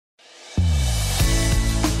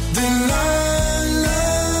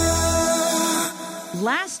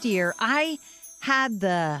Last year, I had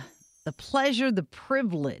the pleasure, the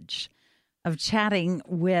privilege of chatting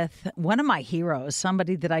with one of my heroes,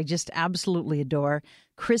 somebody that I just absolutely adore,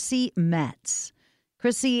 Chrissy Metz.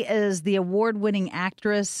 Chrissy is the award-winning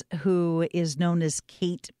actress who is known as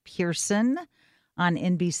Kate Pearson on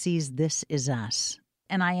NBC's This Is Us.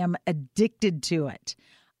 And I am addicted to it.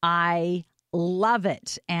 I love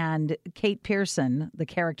it. And Kate Pearson, the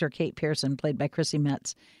character Kate Pearson, played by Chrissy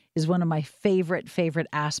Metz, is one of my favorite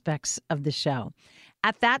aspects of the show.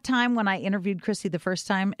 At that time, when I interviewed Chrissy the first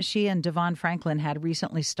time, she and Devon Franklin had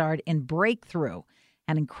recently starred in Breakthrough,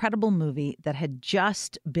 an incredible movie that had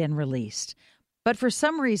just been released. But for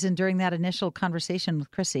some reason, during that initial conversation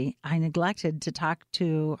with Chrissy, I neglected to talk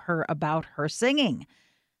to her about her singing.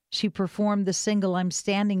 She performed the single I'm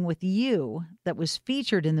Standing With You that was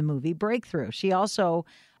featured in the movie Breakthrough. She also,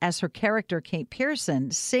 as her character, Kate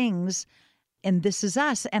Pearson, sings in This Is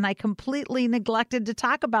Us, and I completely neglected to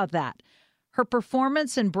talk about that. Her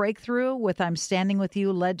performance in Breakthrough with I'm Standing With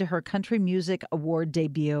You led to her Country Music Award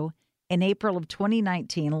debut in April of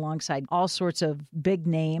 2019 alongside all sorts of big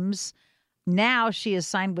names. Now she is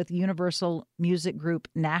signed with Universal Music Group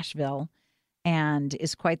Nashville and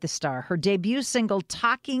is quite the star. Her debut single,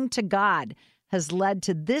 Talking to God, has led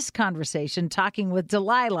to this conversation, Talking with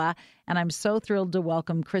Delilah, and I'm so thrilled to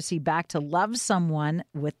welcome Chrissy back to Love Someone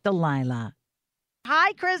with Delilah.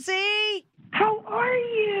 Hi, Chrissy. How are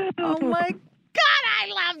you? Oh, my God,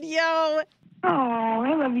 I love you. Oh,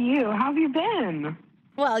 I love you. How have you been?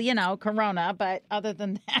 Well, you know, Corona, but other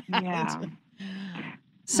than that. Yeah.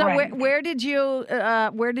 So right. where did you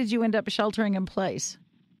end up sheltering in place?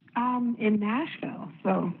 In Nashville.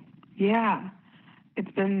 So, yeah.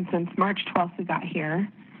 It's been since March 12th we got here.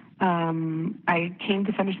 I came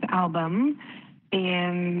to finish the album,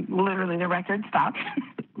 and literally the record stopped,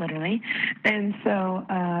 literally. And so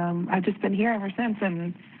I've just been here ever since,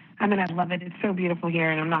 and I mean, I love it. It's so beautiful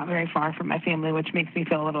here, and I'm not very far from my family, which makes me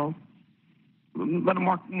feel a little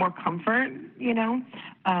more comfort, you know.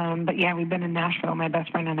 But yeah, we've been in Nashville, my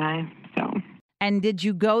best friend and I. So. And did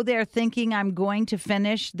you go there thinking, I'm going to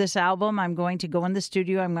finish this album, I'm going to go in the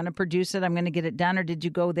studio, I'm going to produce it, I'm going to get it done? Or did you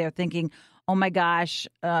go there thinking, oh my gosh,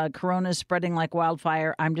 Corona is spreading like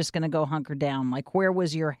wildfire, I'm just going to go hunker down? Like, where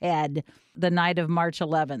was your head the night of March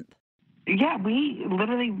 11th? Yeah,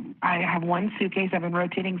 I have one suitcase. I've been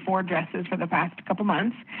rotating 4 dresses for the past couple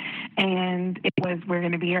months. And we're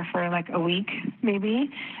going to be here for like a week maybe,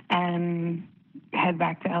 and head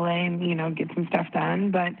back to LA and, you know, get some stuff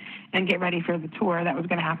done, and get ready for the tour that was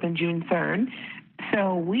going to happen June 3rd.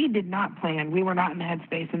 So we did not plan. We were not in the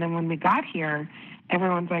headspace. And then when we got here,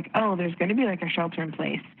 everyone's like, oh, there's going to be like a shelter in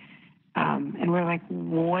place. And we're like,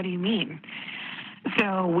 what do you mean?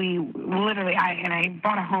 So we literally, I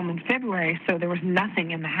bought a home in February, so there was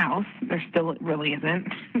nothing in the house. There still really isn't.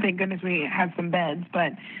 Thank goodness we had some beds,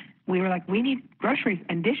 but we were like, we need groceries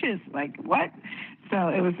and dishes. Like, what? So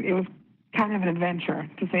it was kind of an adventure,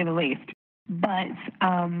 to say the least. But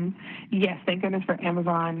yes, thank goodness for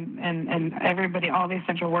Amazon and everybody, all the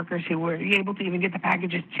essential workers who were able to even get the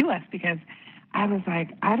packages to us, because I was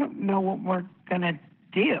like, I don't know what we're going to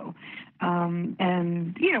do.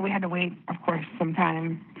 And, you know, we had to wait, of course, some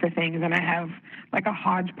time for things. And I have like a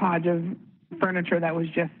hodgepodge of furniture that was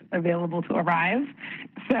just available to arrive.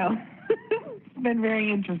 So it's been very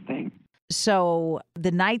interesting. So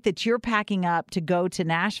the night that you're packing up to go to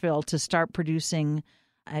Nashville to start producing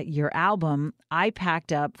your album, I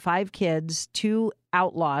packed up 5 kids, 2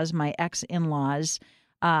 outlaws, my ex-in-laws,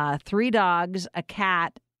 3 dogs, a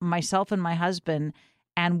cat, myself and my husband,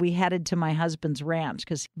 and we headed to my husband's ranch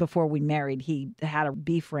because before we married, he had a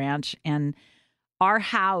beef ranch. And our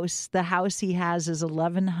house, the house he has, is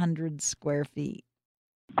 1,100 square feet.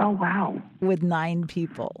 Oh, wow. With 9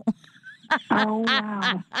 people. Oh,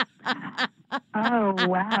 wow. Oh,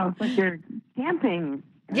 wow. It's like you're camping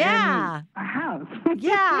yeah. in a house.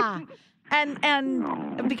 Yeah.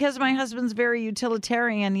 And because my husband's very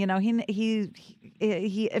utilitarian, you know, he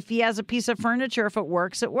if he has a piece of furniture, if it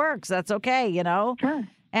works, it works. That's okay, you know. Sure.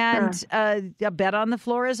 And a bed on the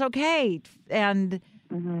floor is okay. And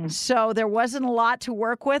so there wasn't a lot to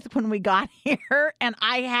work with when we got here, and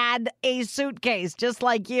I had a suitcase just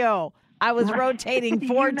like you. I was rotating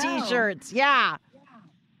 4 T-shirts. Yeah.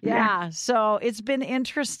 So it's been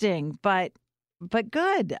interesting, but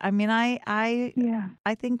good. I mean, I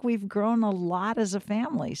think we've grown a lot as a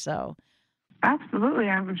family. So absolutely,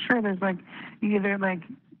 I'm sure there's like either like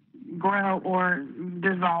grow or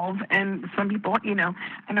dissolve, and some people, you know,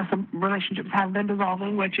 I know some relationships have been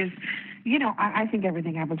dissolving, which is, you know, I think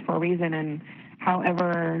everything happens for a reason, and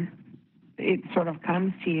however it sort of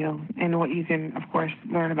comes to you, and what you can, of course,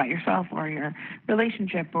 learn about yourself or your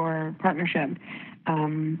relationship or partnership.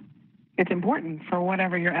 It's important for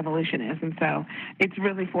whatever your evolution is. And so it's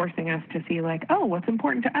really forcing us to see, like, oh, what's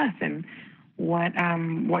important to us, and what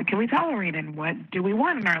can we tolerate, and what do we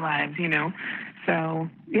want in our lives, you know? So,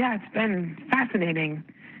 yeah, it's been fascinating,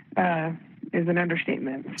 is an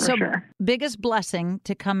understatement, for sure. Biggest blessing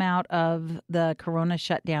to come out of the Corona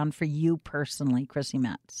shutdown for you personally, Chrissy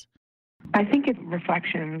Metz? I think it's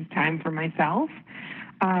reflection time for myself.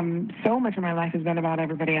 So much of my life has been about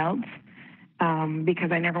everybody else,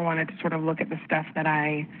 because I never wanted to sort of look at the stuff that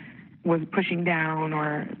I was pushing down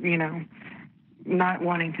or, you know, not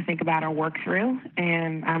wanting to think about or work through.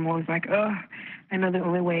 And I'm always like, oh, I know the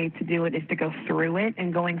only way to do it is to go through it,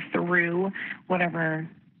 and going through whatever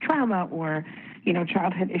trauma or, you know,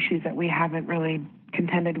 childhood issues that we haven't really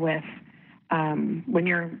contended with. When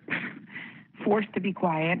you're forced to be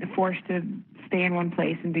quiet, forced to stay in one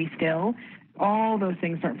place and be still, all those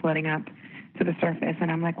things start flooding up to the surface.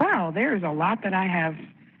 And I'm like, wow, there's a lot that I have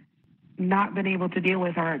not been able to deal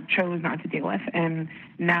with or chose not to deal with, and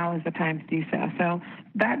now is the time to do so. So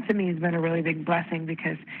that to me has been a really big blessing,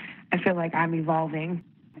 because I feel like I'm evolving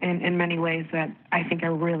in many ways that I think I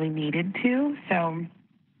really needed to.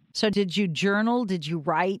 So did you journal? Did you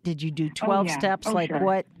write? Did you do 12 steps? Sure.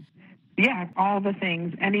 What? Yeah, all the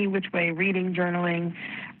things, any which way, reading, journaling,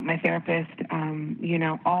 my therapist, you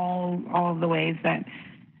know, all of the ways that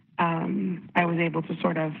I was able to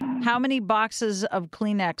sort of. How many boxes of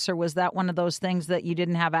Kleenex, or was that one of those things that you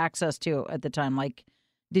didn't have access to at the time? Like,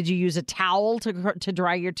 did you use a towel to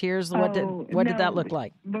dry your tears? What did that look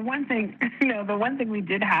like? The one thing we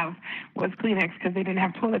did have was Kleenex, because they didn't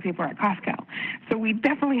have toilet paper at Costco. So we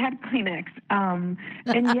definitely had Kleenex. And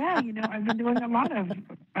yeah, you know, I've been doing a lot of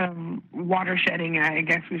water shedding, I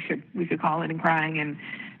guess we could call it, and crying, and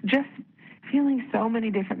just feeling so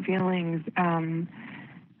many different feelings.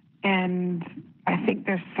 And I think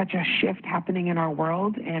there's such a shift happening in our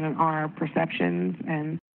world and in our perceptions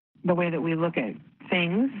and the way that we look at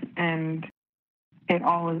things, and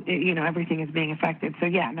everything is being affected. So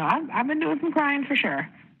yeah, no, I've been doing some crying for sure.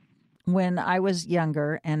 When I was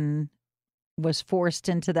younger and was forced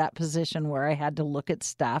into that position where I had to look at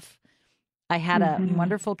stuff, I had a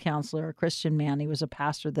wonderful counselor, a Christian man. He was a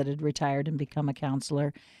pastor that had retired and become a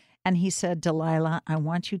counselor. And he said, Delilah, I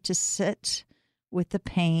want you to sit with the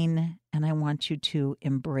pain, and I want you to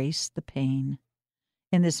embrace the pain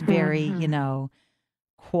in this very, you know,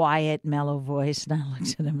 quiet, mellow voice. And I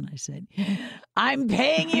looked at him and I said, I'm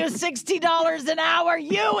paying you $60 an hour.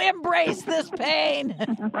 You embrace this pain.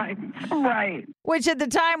 Right. Which at the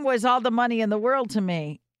time was all the money in the world to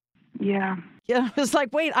me. Yeah. You know, it was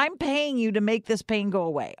like, wait, I'm paying you to make this pain go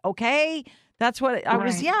away. Okay. That's what I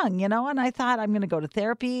was young, you know, and I thought, I'm going to go to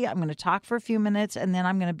therapy. I'm going to talk for a few minutes, and then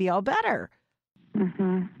I'm going to be all better.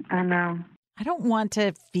 I know. I don't want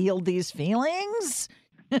to feel these feelings.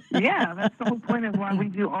 Yeah, that's the whole point of why we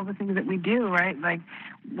do all the things that we do, right? Like,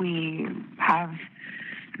 we have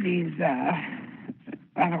these, not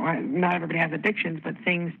everybody has addictions, but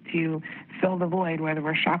things to fill the void, whether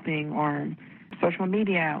we're shopping or social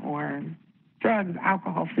media or drugs,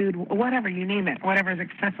 alcohol, food, whatever, you name it, whatever is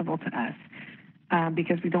accessible to us,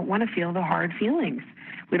 because we don't want to feel the hard feelings.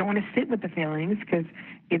 We don't want to sit with the feelings because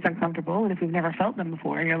it's uncomfortable, and if we've never felt them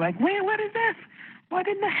before, you're like, wait, what is this? What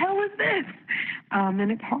in the hell is this? And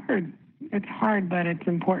it's hard. It's hard, but it's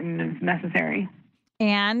important and it's necessary.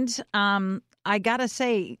 And I got to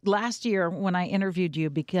say, last year when I interviewed you,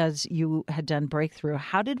 because you had done Breakthrough,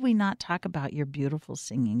 how did we not talk about your beautiful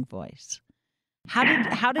singing voice? How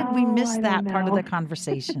did we miss that part of the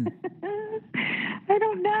conversation? I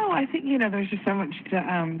don't know. I think, there's just so much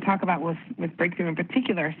to talk about with Breakthrough in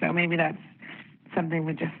particular. So maybe that's something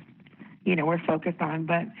we just, we're focused on.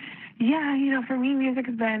 But yeah, for me, music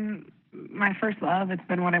has been my first love. It's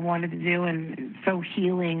been what I wanted to do, and it's so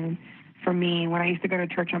healing for me. When I used to go to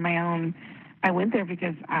church on my own, I went there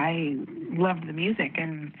because I loved the music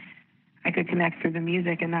and I could connect through the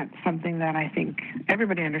music, and that's something that I think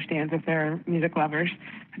everybody understands if they're music lovers.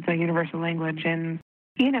 It's a universal language. And,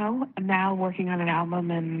 now working on an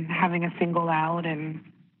album and having a single out, and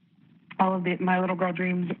all of my little girl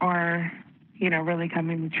dreams are, really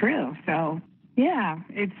coming true. So, yeah,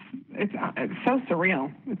 it's so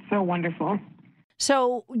surreal. It's so wonderful.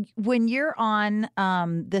 So when you're on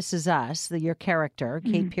This Is Us, your character,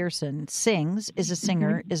 Kate Pearson, sings, is a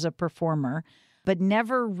singer, is a performer, but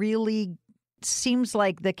never really seems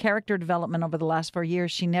like the character development over the last 4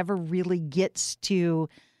 years, she never really gets to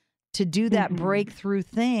do that breakthrough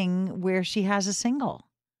thing where she has a single.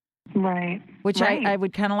 Right. Which right. I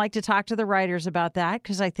would kind of like to talk to the writers about that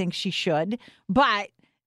because I think she should. But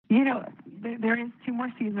there is 2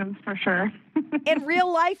 more seasons for sure. in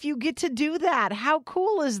real life, you get to do that. How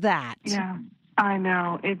cool is that? Yeah, I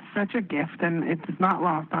know. It's such a gift, and it's not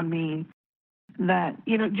lost on me that,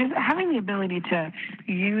 just having the ability to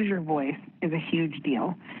use your voice is a huge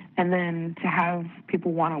deal. And then to have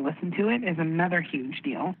people want to listen to it is another huge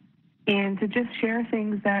deal. And to just share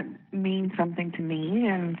things that mean something to me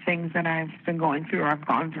and things that I've been going through or I've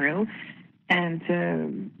gone through, and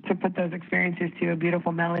to put those experiences to a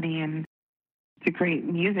beautiful melody and to create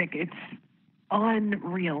music, it's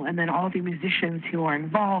unreal. And then all the musicians who are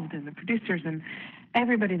involved and the producers and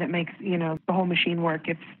everybody that makes, the whole machine work,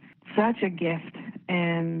 it's such a gift.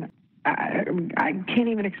 And I can't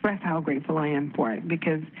even express how grateful I am for it,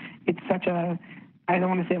 because it's such a, I don't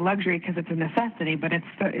want to say luxury because it's a necessity, but it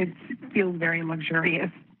feels very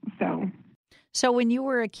luxurious. So when you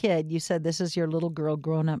were a kid, you said this is your little girl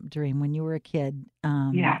grown-up dream. When you were a kid,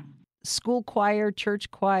 school choir, church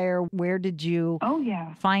choir, where did you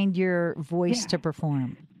find your voice to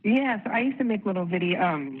perform? Yeah, so I used to make little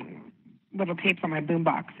little tapes on my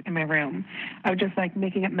boombox in my room. I was just like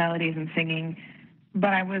making up melodies and singing,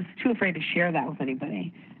 but I was too afraid to share that with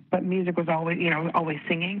anybody. But music was always, always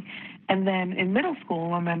singing. And then in middle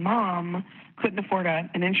school, when my mom couldn't afford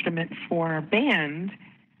an instrument for a band,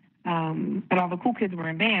 and all the cool kids were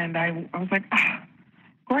in band, I was like,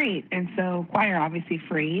 great. And so choir, obviously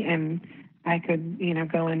free, and I could,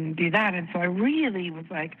 go and do that. And so I really was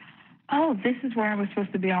like, oh, this is where I was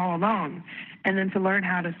supposed to be all along. And then to learn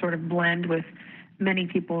how to sort of blend with many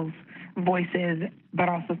people's voices, but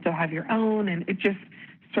also still have your own. And it just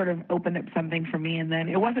sort of opened up something for me. And then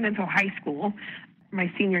it wasn't until high school,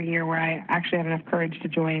 my senior year, where I actually had enough courage to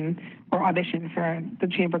join or audition for the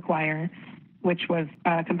chamber choir, which was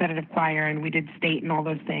a competitive choir, and we did state and all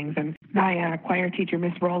those things. And my choir teacher,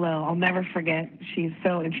 Miss Rollo, I'll never forget. She's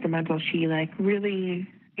so instrumental. She really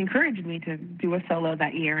encouraged me to do a solo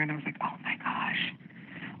that year, and I was like, oh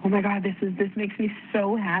my God, this makes me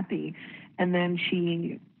so happy. And then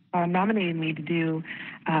she nominated me to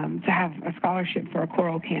have a scholarship for a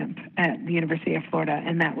choral camp at the University of Florida,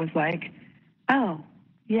 and that was like, oh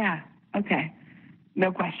yeah, okay,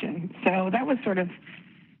 no question. So that was sort of,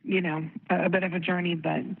 a bit of a journey,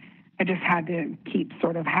 but I just had to keep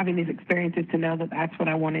sort of having these experiences to know that that's what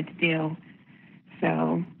I wanted to do.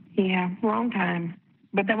 So yeah, long time.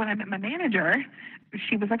 But then when I met my manager,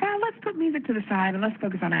 she was like, let's put music to the side and let's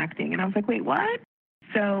focus on acting. And I was like, wait, what?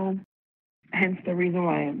 So hence the reason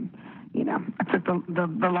why I took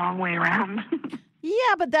the long way around.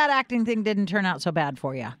 Yeah, but that acting thing didn't turn out so bad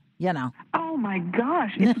for you, Oh my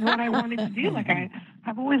gosh, it's what I wanted to do. Like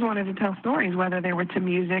I've always wanted to tell stories, whether they were to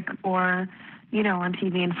music or, on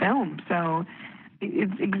TV and film. So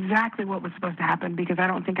it's exactly what was supposed to happen, because I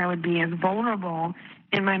don't think I would be as vulnerable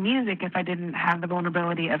in my music if I didn't have the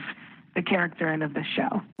vulnerability of the character and of the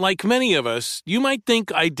show. Like many of us, you might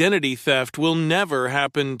think identity theft will never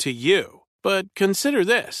happen to you. But consider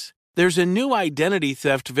this. There's a new identity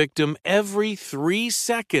theft victim every 3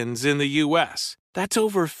 seconds in the U.S. That's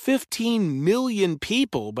over 15 million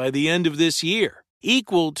people by the end of this year,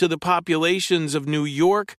 equal to the populations of New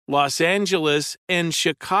York, Los Angeles, and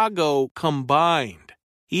Chicago combined.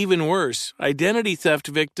 Even worse, identity theft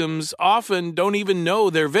victims often don't even know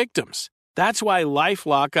they're victims. That's why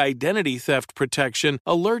LifeLock Identity Theft Protection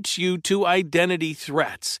alerts you to identity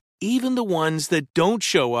threats, even the ones that don't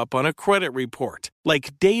show up on a credit report,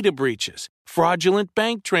 like data breaches, fraudulent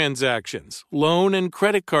bank transactions, loan and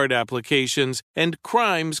credit card applications, and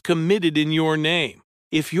crimes committed in your name.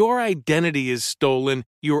 If your identity is stolen,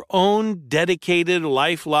 your own dedicated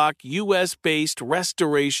LifeLock U.S.-based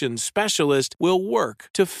restoration specialist will work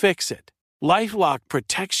to fix it. LifeLock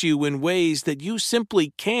protects you in ways that you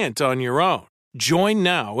simply can't on your own. Join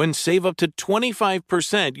now and save up to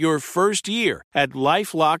 25% your first year at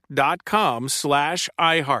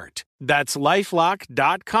LifeLock.com/iHeart. That's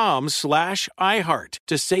LifeLock.com/iHeart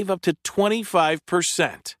to save up to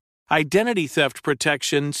 25%. Identity theft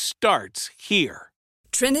protection starts here.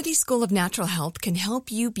 Trinity School of Natural Health can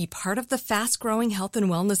help you be part of the fast-growing health and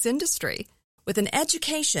wellness industry. With an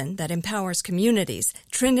education that empowers communities,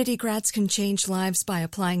 Trinity grads can change lives by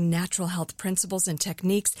applying natural health principles and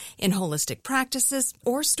techniques in holistic practices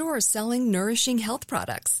or stores selling nourishing health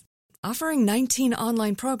products. Offering 19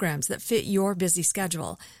 online programs that fit your busy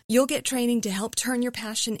schedule, you'll get training to help turn your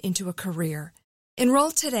passion into a career.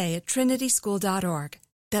 Enroll today at trinityschool.org.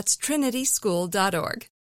 That's trinityschool.org.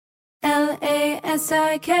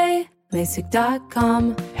 LASIK,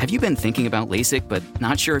 LASIK.com. Have you been thinking about LASIK but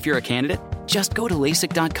not sure if you're a candidate? Just go to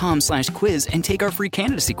LASIK.com/quiz and take our free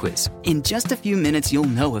candidacy quiz. In just a few minutes, you'll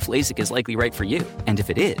know if LASIK is likely right for you. And if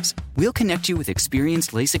it is, we'll connect you with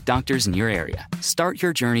experienced LASIK doctors in your area. Start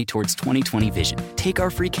your journey towards 20/20 vision. Take our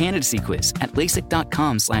free candidacy quiz at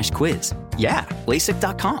LASIK.com/quiz. Yeah,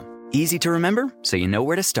 LASIK.com. Easy to remember, so you know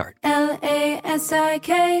where to start.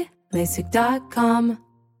 LASIK, LASIK.com.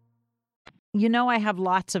 You know, I have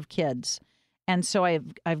lots of kids. And so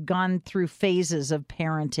I've gone through phases of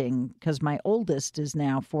parenting because my oldest is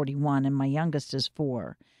now 41 and my youngest is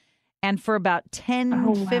 4. And for about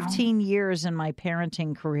 15 years in my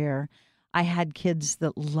parenting career, I had kids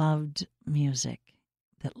that loved music.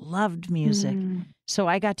 So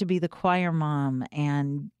I got to be the choir mom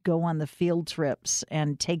and go on the field trips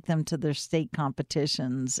and take them to their state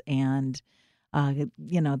competitions. And,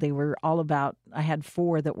 they were all about, I had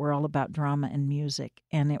 4 that were all about drama and music.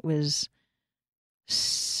 And it was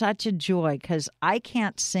such a joy because I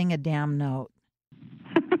can't sing a damn note.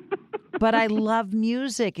 But I love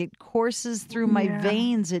music. It courses through my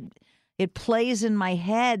veins. It plays in my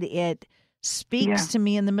head. It speaks to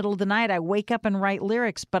me in the middle of the night. I wake up and write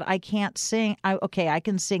lyrics, but I can't sing. I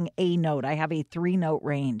can sing a note. I have a 3-note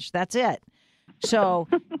range. That's it. So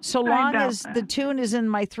long as the tune is in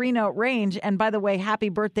my 3-note range, and by the way, happy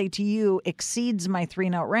birthday to you exceeds my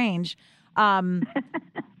 3-note range.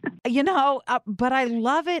 But I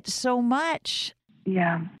love it so much.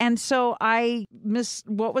 Yeah. And so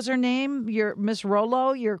what was her name? Your Miss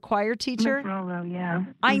Rollo, your choir teacher? Miss Rollo, yeah.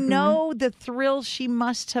 I know the thrill she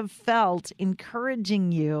must have felt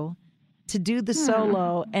encouraging you to do the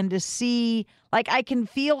solo and to see, I can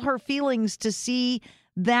feel her feelings to see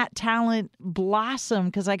that talent blossom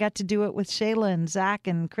because I got to do it with Shayla and Zach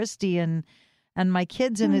and Christy and my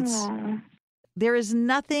kids. And there is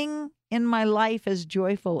nothing in my life as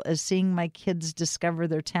joyful as seeing my kids discover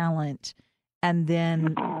their talent and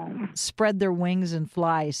then spread their wings and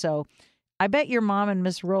fly. So I bet your mom and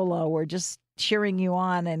Miss Rollo were just cheering you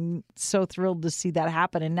on and so thrilled to see that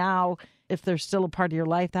happen. And now, if they're still a part of your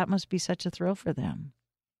life, that must be such a thrill for them.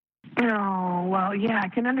 Oh, well, yeah, I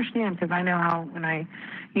can understand because I know how when I,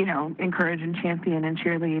 encourage and champion and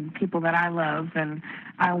cheerlead people that I love and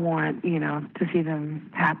I want, to see them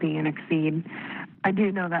happy and exceed. I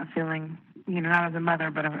do know that feeling, not as a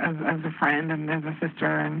mother, but as a friend and as a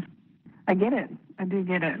sister. And I get it. I do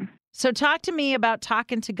get it. So talk to me about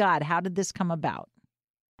Talking to God. How did this come about?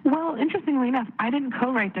 Well, interestingly enough, I didn't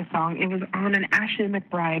co-write this song. It was on an Ashley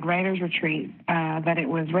McBride writer's retreat that it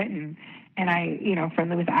was written. And I,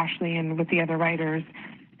 friendly with Ashley and with the other writers.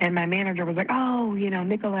 And my manager was like,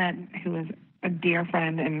 Nicolette, who is a dear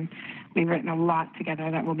friend, and we've written a lot together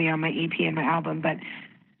that will be on my EP and my album. But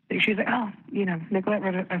she was like, Nicolette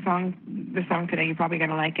wrote this song today. You're probably going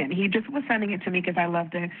to like it. And he just was sending it to me because I love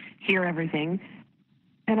to hear everything.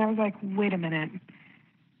 And I was like, wait a minute.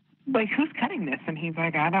 Who's cutting this? And he's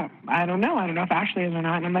like, I don't know. I don't know if Ashley is or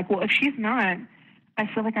not. And I'm like, well, if she's not, I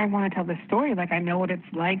feel like I want to tell this story. I know what it's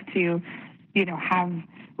like to, have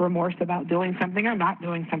remorse about doing something or not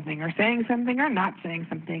doing something or saying something or not saying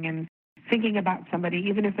something and thinking about somebody,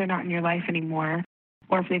 even if they're not in your life anymore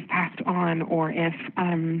or if they've passed on or if,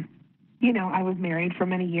 I was married for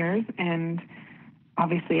many years and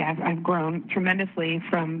obviously I've grown tremendously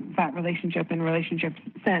from that relationship and relationships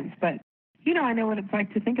since. But, I know what it's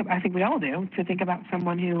like to think about, I think we all do, to think about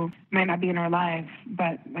someone who might not be in our lives,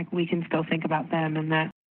 but we can still think about them and that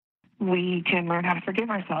we can learn how to forgive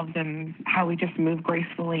ourselves and how we just move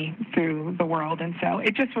gracefully through the world. And so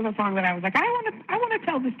it just was a song that I was like, I want to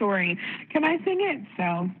tell the story. Can I sing it?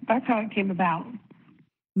 So that's how it came about.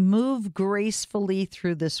 Move gracefully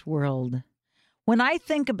through this world. When I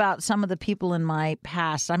think about some of the people in my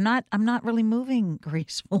past, I'm not really moving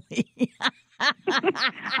gracefully.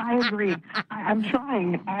 I agree. I'm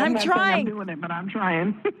trying. I'm doing it, but I'm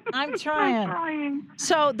trying. I'm trying.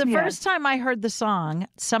 So the first time I heard the song,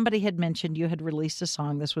 somebody had mentioned you had released a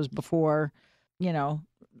song. This was before,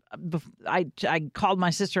 I called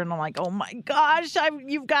my sister and I'm like, oh my gosh,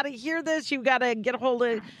 you've got to hear this. You've got to get a hold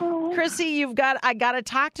of Chrissy. I got to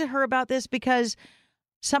talk to her about this because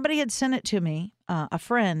somebody had sent it to me, a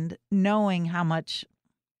friend, knowing how much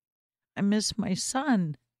I miss my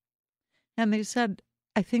son. And they said,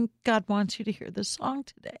 I think God wants you to hear this song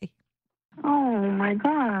today. Oh, my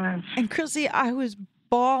gosh. And Chrissy, I was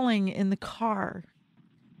bawling in the car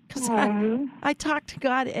because I talk to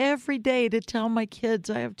God every day to tell my kids.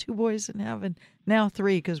 I have 2 boys in heaven, now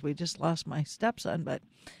 3 because we just lost my stepson. But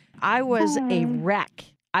I was a wreck.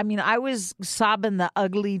 I mean, I was sobbing the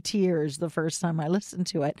ugly tears the first time I listened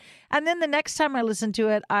to it. And then the next time I listened to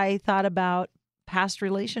it, I thought about past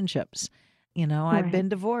relationships. I've been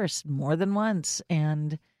divorced more than once.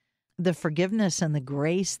 And the forgiveness and the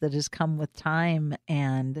grace that has come with time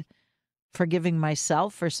and forgiving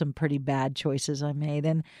myself for some pretty bad choices I made.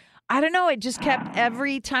 And I don't know, it just kept,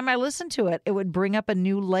 every time I listened to it, it would bring up a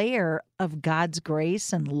new layer of God's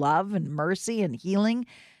grace and love and mercy and healing.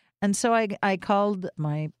 And so I called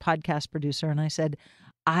my podcast producer and I said,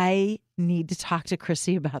 I need to talk to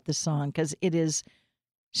Chrissy about this song because it is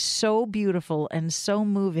so beautiful and so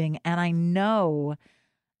moving. And I know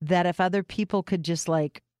that if other people could just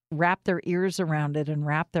like wrap their ears around it and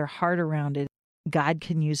wrap their heart around it, God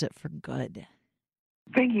can use it for good.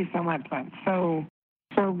 Thank you so much. That's so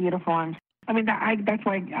beautiful. I mean, that's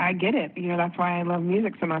why I get it. That's why I love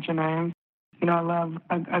music so much. And I love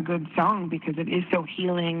a good song because it is so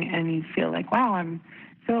healing and you feel like, wow, I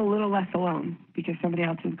feel a little less alone because somebody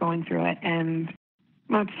else is going through it. And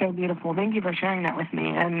it's so beautiful. Thank you for sharing that with me.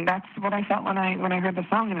 And that's what I felt when I heard the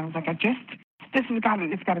song. And I was like,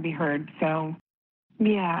 it's got to be heard. So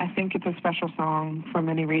yeah, I think it's a special song for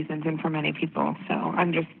many reasons and for many people. So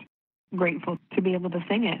I'm just grateful to be able to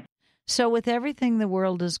sing it. So with everything the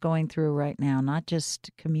world is going through right now, not just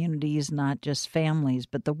communities, not just families,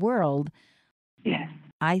 but the world, yes,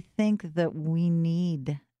 I think that we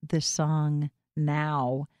need this song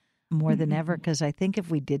now more than ever, because I think if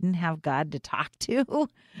we didn't have God to talk to,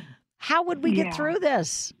 how would we get through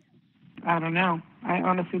this? I don't know. I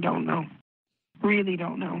honestly don't know. Really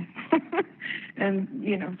don't know.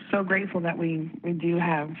 And, so grateful that we do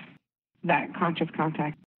have that conscious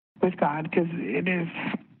contact with God because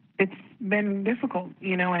it's been difficult,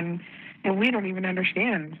 and we don't even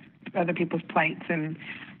understand other people's plights and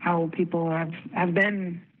how people have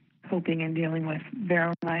been coping and dealing with their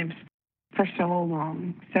own lives for so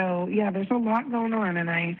long. So, yeah, there's a lot going on, and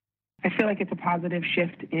I feel like it's a positive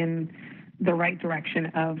shift in the right direction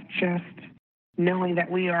of just knowing that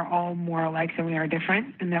we are all more alike than we are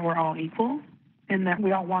different and that we're all equal and that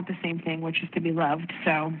we all want the same thing, which is to be loved.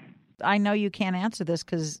 So I know you can't answer this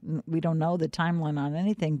because we don't know the timeline on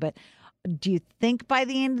anything, but do you think by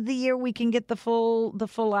the end of the year we can get the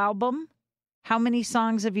full album? How many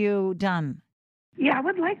songs have you done? Yeah, I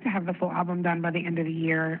would like to have the full album done by the end of the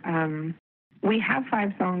year. We have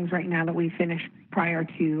 5 songs right now that we finished prior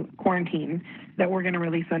to quarantine that we're going to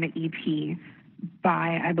release on an EP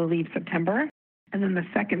by, I believe, September. And then the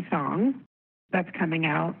second song that's coming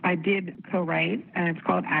out, I did co-write, and it's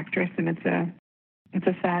called Actress, and it's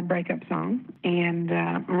a sad breakup song, and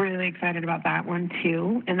really excited about that one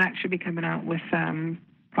too. And that should be coming out with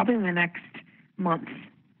probably in the next month.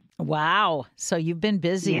 Wow. So you've been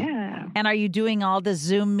busy. Yeah. And are you doing all the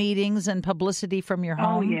Zoom meetings and publicity from your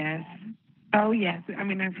home? Oh, yes. I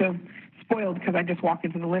mean, I feel spoiled because I just walk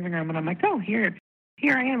into the living room and I'm like, oh, here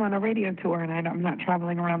I am on a radio tour, and I'm not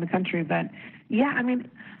traveling around the country. But, yeah, I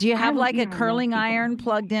mean. Do you have like a curling iron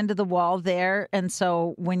plugged into the wall there? And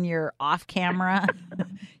so when you're off camera,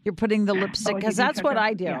 you're putting the lipstick, because that's what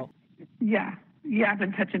I do. Yeah, I've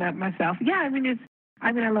been touching up myself. Yeah, I mean,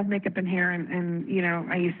 I love makeup and hair,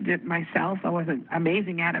 and I used to do it myself. I wasn't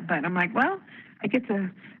amazing at it, but I'm like, well, I get to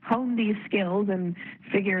hone these skills and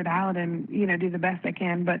figure it out and, do the best I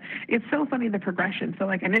can. But it's so funny, the progression. So,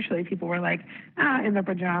 like, initially people were like, in their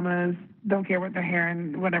pajamas, don't care what their hair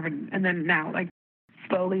and whatever. And then now, like,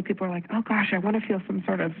 slowly people are like, oh, gosh, I want to feel some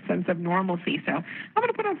sort of sense of normalcy. So I'm going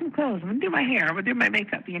to put on some clothes. I'm going to do my hair. I'm going to do my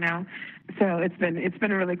makeup, So it's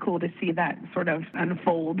been really cool to see that sort of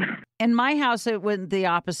unfold. In my house, it went the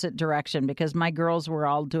opposite direction because my girls were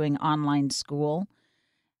all doing online school.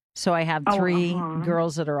 So I have 3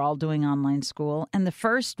 girls that are all doing online school. And the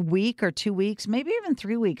first week or 2 weeks, maybe even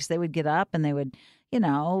 3 weeks, they would get up and they would,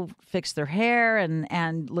 fix their hair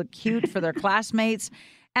and look cute for their classmates.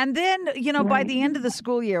 And then, by the end of the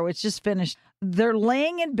school year, which just finished, they're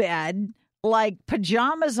laying in bed, like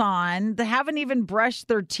pajamas on. They haven't even brushed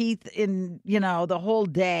their teeth in, the whole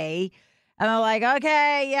day. And they're like,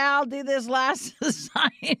 okay, yeah, I'll do this last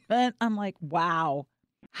assignment. I'm like, wow.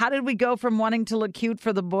 How did we go from wanting to look cute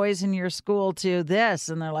for the boys in your school to this?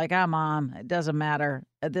 And they're like, Mom, it doesn't matter.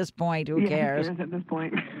 At this point, who cares? Who cares at this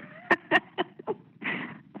point?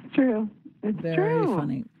 It's true. It's Very true.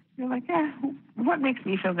 funny. You're like, what makes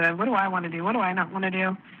me feel good? What do I want to do? What do I not want to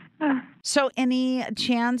do? So any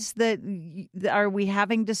chance that, are we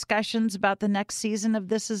having discussions about the next season of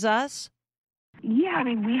This Is Us? Yeah, I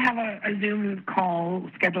mean, we have a Zoom call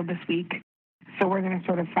scheduled this week. So we're going to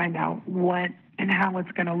sort of find out what and how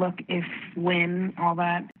it's going to look, if, when, all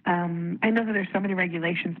that. I know that there's so many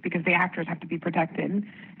regulations because the actors have to be protected.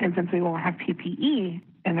 And since we won't have PPE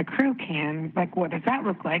and the crew can, like, what does that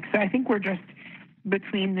look like? So I think we're just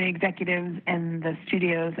between the executives and the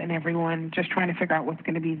studios and everyone just trying to figure out what's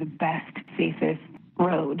going to be the best, safest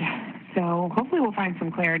road. So hopefully we'll find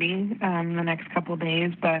some clarity in the next couple of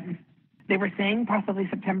days. But they were saying possibly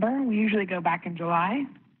September. We usually go back in July.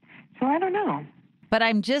 So I don't know. But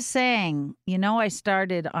I'm just saying, I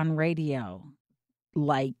started on radio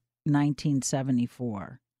like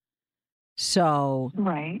 1974. So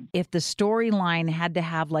Right. if the storyline had to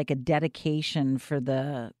have like a dedication for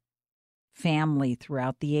the family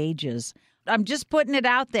throughout the ages, I'm just putting it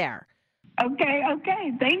out there. Okay.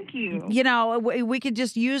 Thank you. We could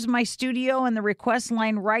just use my studio and the request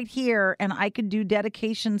line right here, and I could do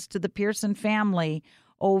dedications to the Pearson family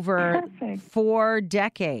over Perfect. 4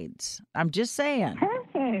 decades. I'm just saying.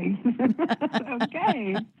 Perfect.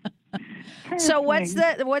 Okay. So what's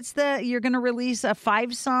Perfect. you're going to release a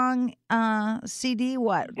 5-song CD?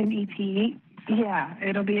 What? An EP. Yeah,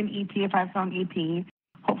 it'll be an EP, a 5-song EP,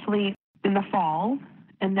 hopefully in the fall.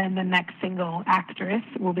 And then the next single, Actress,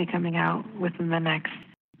 will be coming out within the next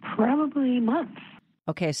probably month.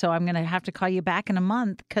 Okay, so I'm going to have to call you back in a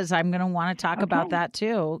month because I'm going to want to talk about that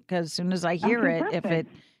too. Because as soon as I hear Okay, it,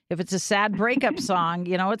 perfect. if it's a sad breakup song,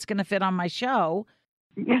 it's going to fit on my show.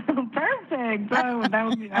 Yeah, perfect. That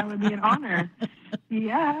would be an honor.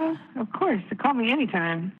 Yeah, of course. Call me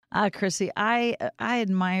anytime. Chrissy, I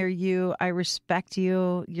admire you. I respect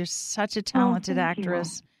you. You're such a talented thank you.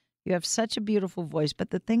 actress. You have such a beautiful voice. But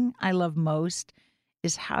the thing I love most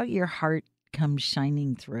is how your heart comes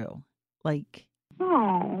shining through. Like,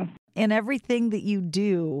 Oh, in everything that you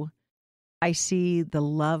do, I see the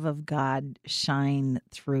love of God shine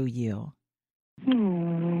through you.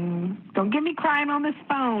 Don't get me crying on this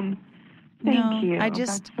phone. Thank you.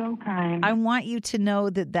 That's so kind. I want you to know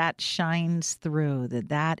that shines through,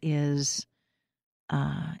 that is,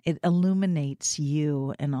 it illuminates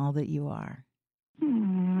you and all that you are.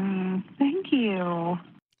 Thank you.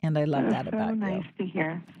 And I love that so about nice you. to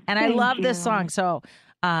hear. And I Thank love this you. song. So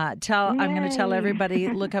I'm going to tell Yay. everybody,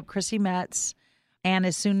 look up Chrissy Metz. And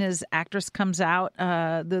as soon as Actress comes out,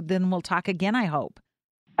 then we'll talk again, I hope.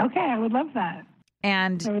 Okay, I would love that.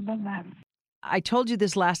 And I would love that. I told you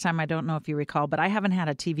this last time, I don't know if you recall, but I haven't had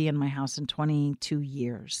a TV in my house in 22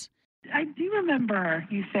 years. I do remember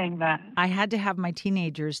you saying that. I had to have my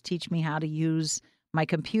teenagers teach me how to use my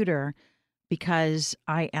computer because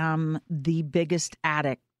I am the biggest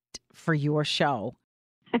addict for your show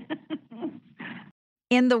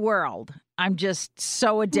in the world. I'm just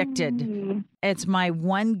so addicted. It's my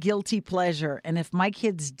one guilty pleasure. And if my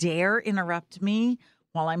kids dare interrupt me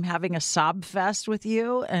while I'm having a sob fest with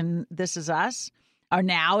you, and This Is Us, or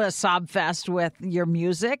now a sob fest with your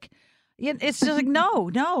music, it's just like, no,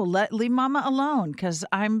 leave Mama alone because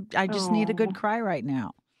I just need a good cry right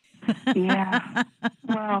now. Yeah.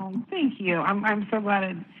 Well, thank you. I'm so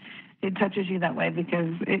glad it touches you that way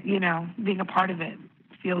because being a part of it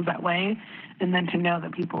feels that way, and then to know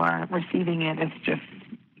that people are receiving it is just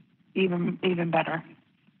even better.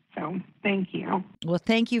 So thank you. Well,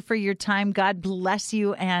 thank you for your time. God bless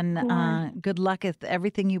you, and good luck with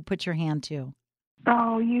everything you put your hand to.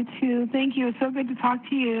 Oh, you too. Thank you. It's so good to talk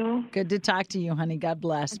to you. Good to talk to you, honey. God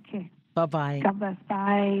bless. Okay. Bye-bye. God bless.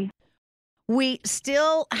 Bye. We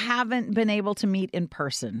still haven't been able to meet in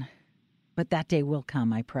person, but that day will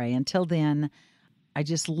come, I pray. Until then, I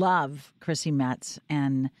just love Chrissy Metz,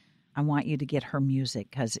 and I want you to get her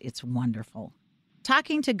music because it's wonderful.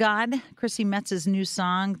 Talking to God, Chrissy Metz's new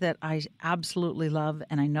song that I absolutely love,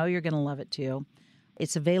 and I know you're going to love it too.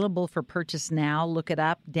 It's available for purchase now. Look it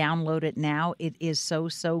up. Download it now. It is so,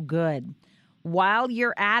 so good. While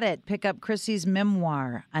you're at it, pick up Chrissy's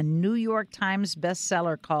memoir, a New York Times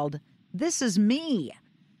bestseller called This Is Me.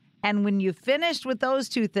 And when you've finished with those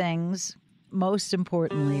two things, most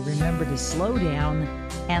importantly, remember to slow down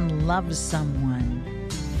and love someone.